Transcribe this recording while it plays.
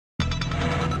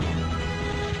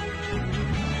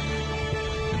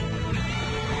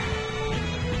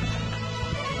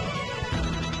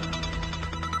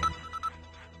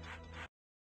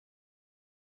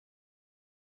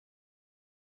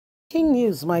King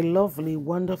news, my lovely,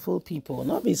 wonderful people.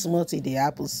 Not be smart in the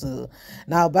apple so.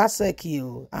 Now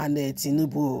Obaseki and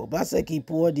Tinubu. Obaseki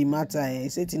pour the matter.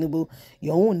 Say Tinubu,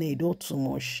 your own do too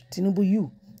much. Tinubu,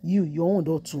 your own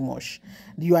do too much.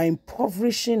 You are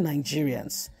impoverishing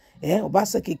Nigerians.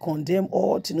 Obaseki condemn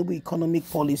all Tinubu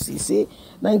economic policy. Say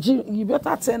Nigeria, you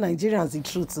better tell Nigerians the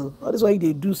truth. That is why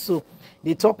they do so.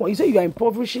 They talk more. You say you are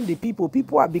impoverishing the people.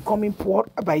 People are becoming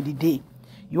poor by the day.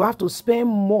 You have to spend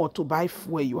more to buy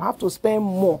fuel. You have to spend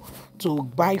more to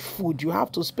buy food. You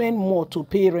have to spend more to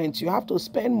pay rent. You have to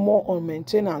spend more on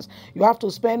maintenance. You have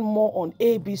to spend more on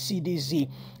A, B, C, D, Z.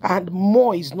 And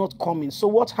more is not coming. So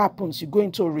what happens? You go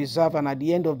into a reserve, and at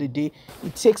the end of the day,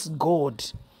 it takes God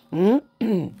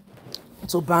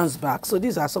to bounce back. So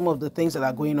these are some of the things that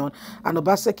are going on, and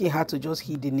Obaseki had to just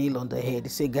hit the nail on the head. He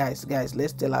said, guys,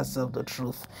 let's tell ourselves the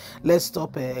truth. Let's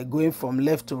stop going from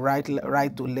left to right,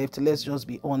 right to left. Let's just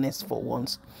be honest for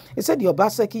once. He said the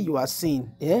Obaseki you are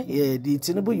seeing, the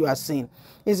Tinubu you are seeing,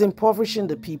 is impoverishing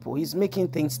the people. He's making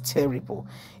things terrible.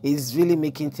 He's really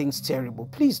making things terrible.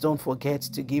 Please don't forget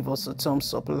to give us a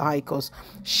thumbs up, like us,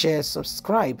 share,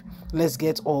 subscribe. Let's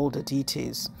get all the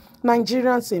details.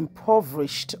 Nigerians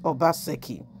impoverished.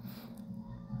 Obaseki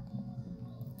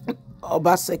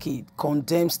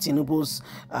condemns Tinubu's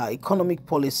economic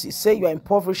policy. Say you are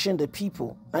impoverishing the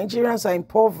people. Nigerians are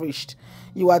impoverished.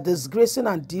 You are disgracing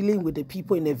and dealing with the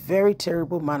people in a very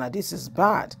terrible manner. This is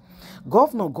bad.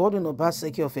 Governor Gordon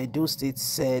Obaseki of Edo State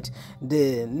said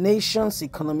the nation's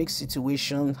economic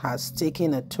situation has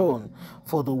taken a turn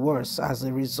for the worse as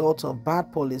a result of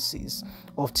bad policies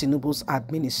of Tinubu's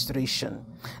administration.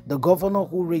 The governor,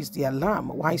 who raised the alarm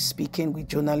while speaking with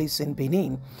journalists in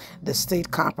Benin, the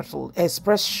state capital,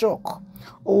 expressed shock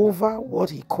over what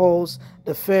he calls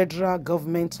the federal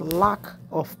government's lack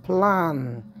of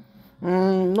plan.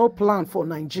 No plan for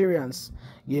Nigerians,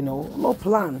 no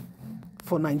plan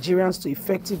for Nigerians to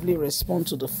effectively respond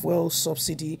to the fuel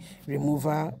subsidy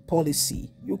removal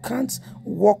policy. You can't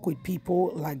work with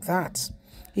people like that.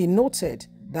 He noted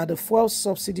that the fuel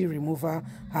subsidy removal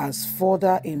has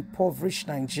further impoverished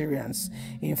Nigerians,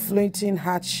 inflicting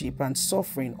hardship and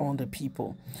suffering on the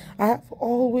people. I have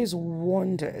always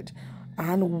wondered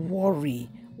and worried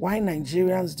why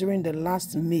Nigerians during the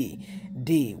last May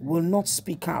Day will not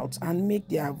speak out and make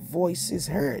their voices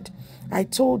heard. I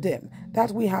told them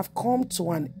that we have come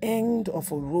to an end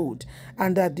of a road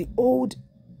and that the old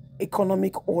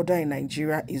economic order in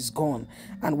Nigeria is gone,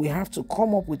 and we have to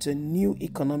come up with a new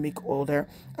economic order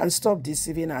and stop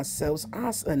deceiving ourselves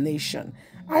as a nation.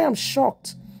 I am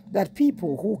shocked that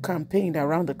people who campaigned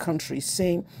around the country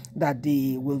saying that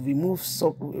they will remove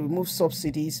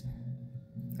subsidies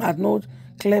had no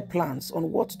clear plans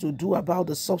on what to do about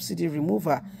the subsidy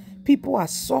removal. People are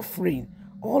suffering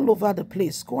all over the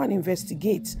place. Go and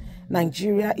investigate.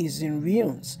 Nigeria is in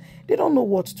ruins. They don't know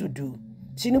what to do.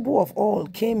 Tinubu of all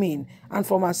came in and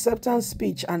from acceptance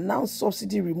speech announced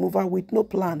subsidy removal with no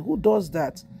plan. Who does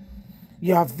that?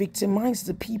 You have victimized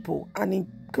the people and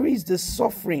increased the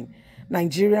suffering.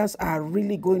 Nigerians are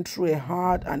really going through a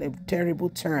hard and a terrible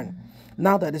turn.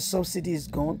 Now that the subsidy is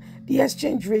gone, the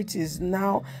exchange rate is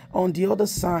now on the other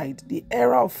side. The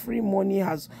era of free money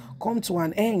has come to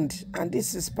an end, and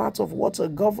this is part of what a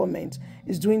government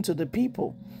is doing to the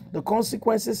people. The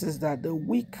consequences is that the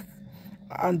weak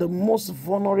and the most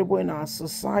vulnerable in our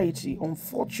society,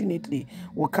 unfortunately,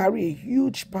 will carry a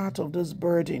huge part of this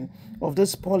burden of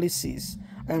these policies.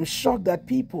 I am shocked that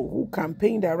people who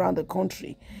campaigned around the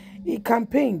country, he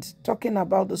campaigned talking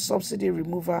about the subsidy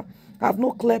removal, have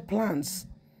no clear plans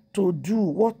to do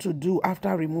what to do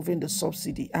after removing the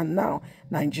subsidy. And now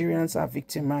Nigerians are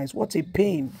victimized. What a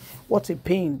pain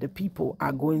the people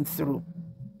are going through.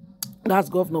 That's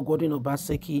Governor Gordon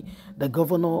Obaseki, the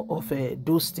governor of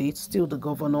Edo State, still the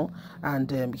governor,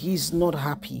 and he's not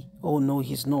happy. Oh no,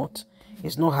 he's not.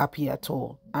 He's not happy at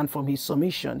all. And from his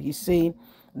submission, he's saying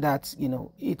that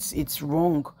it's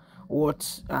wrong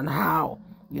what and how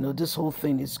this whole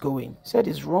thing is going. He said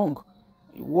it's wrong.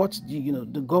 What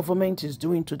the government is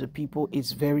doing to the people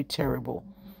is very terrible.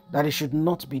 That it should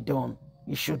not be done.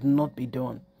 It should not be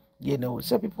done.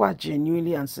 So people are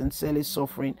genuinely and sincerely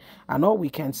suffering, and all we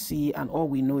can see and all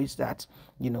we know is that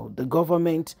the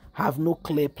government have no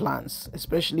clear plans,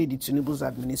 especially the Tinubu's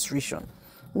administration,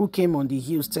 who came on the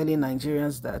heels telling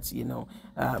Nigerians that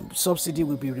subsidy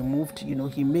will be removed.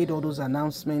 He made all those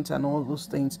announcements and all those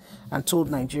things and told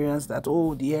Nigerians that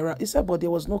the era. He said, but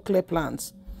there was no clear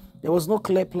plans. There was no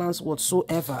clear plans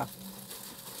whatsoever.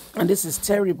 And this is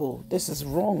terrible. This is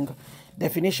wrong.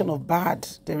 Definition of bad.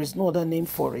 There is no other name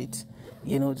for it.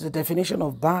 You know, it's the definition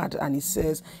of bad. And it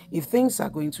says, if things are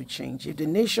going to change, if the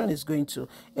nation is going to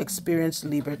experience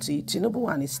liberty,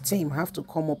 Tinubu and his team have to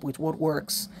come up with what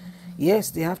works. Yes,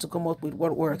 they have to come up with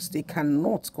what works. They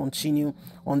cannot continue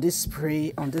on this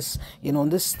spray, on this, on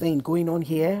this thing going on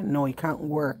here. No, it can't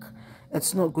work.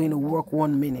 It's not going to work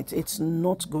 1 minute. It's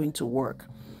not going to work.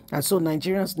 And so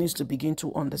Nigerians need to begin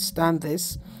to understand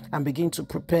this and begin to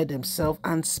prepare themselves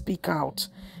and speak out,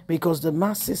 because the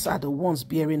masses are the ones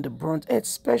bearing the brunt,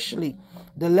 especially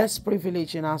the less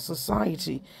privileged in our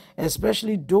society,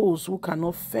 especially those who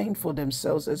cannot fend for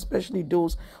themselves, especially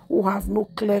those who have no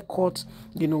clear-cut,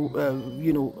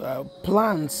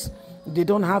 plans. They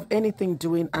don't have anything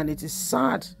doing, and it is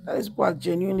sad that these people are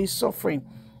genuinely suffering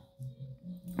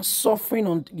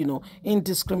on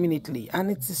indiscriminately,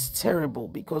 and it is terrible,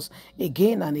 because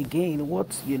again and again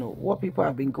what people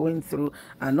have been going through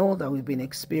and all that we've been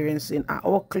experiencing are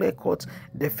all clear-cut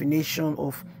definition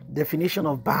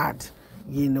of bad.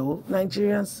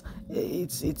 Nigerians,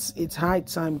 it's high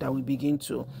time that we begin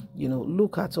to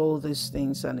look at all these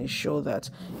things and ensure that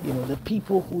the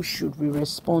people who should be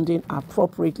responding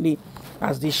appropriately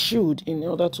as they should, in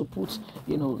order to put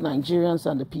Nigerians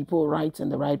and the people right in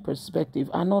the right perspective,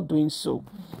 are not doing so.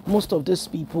 Most of these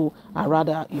people are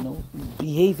rather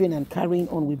behaving and carrying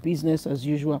on with business as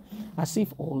usual, as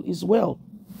if all is well.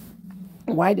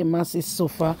 Why the masses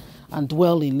suffer and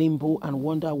dwell in limbo and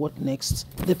wonder what next?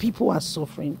 The people are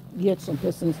suffering, yet some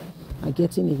persons are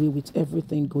getting away with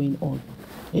everything going on.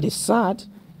 It is sad,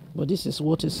 but this is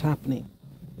what is happening.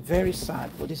 Very sad,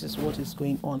 but this is what is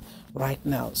going on right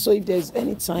now. So if there's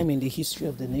any time in the history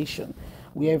of the nation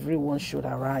where everyone should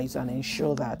arise and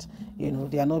ensure that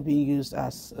they are not being used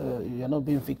as they are not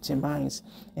being victimized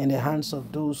in the hands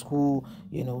of those who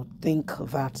think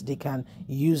that they can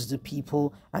use the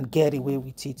people and get away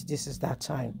with it, this is that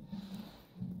time.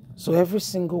 So every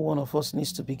single one of us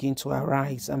needs to begin to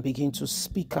arise and begin to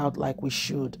speak out like we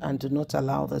should, and do not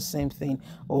allow the same thing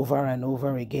over and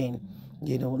over again.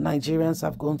 Nigerians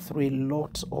have gone through a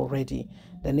lot already.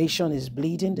 The nation is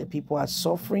bleeding, the people are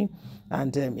suffering,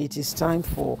 and it is time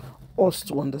for us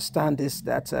to understand this,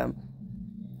 that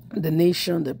the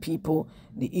nation, the people,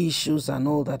 the issues and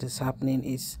all that is happening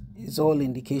is all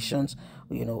indications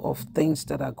of things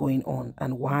that are going on,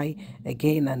 and why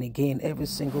again and again every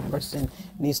single person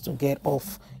needs to get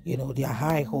off their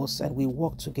high horse, and we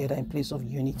work together in place of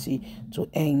unity to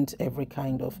end every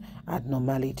kind of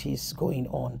abnormalities going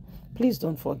on. Please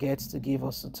don't forget to give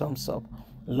us a thumbs up,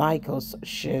 like us,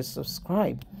 share,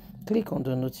 subscribe. Click on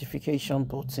the notification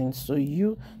button so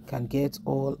you can get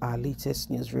all our latest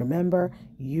news. Remember,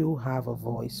 you have a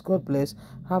voice. God bless.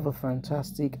 Have a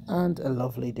fantastic and a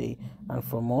lovely day. And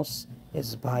from us,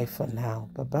 it's bye for now.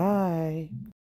 Bye-bye.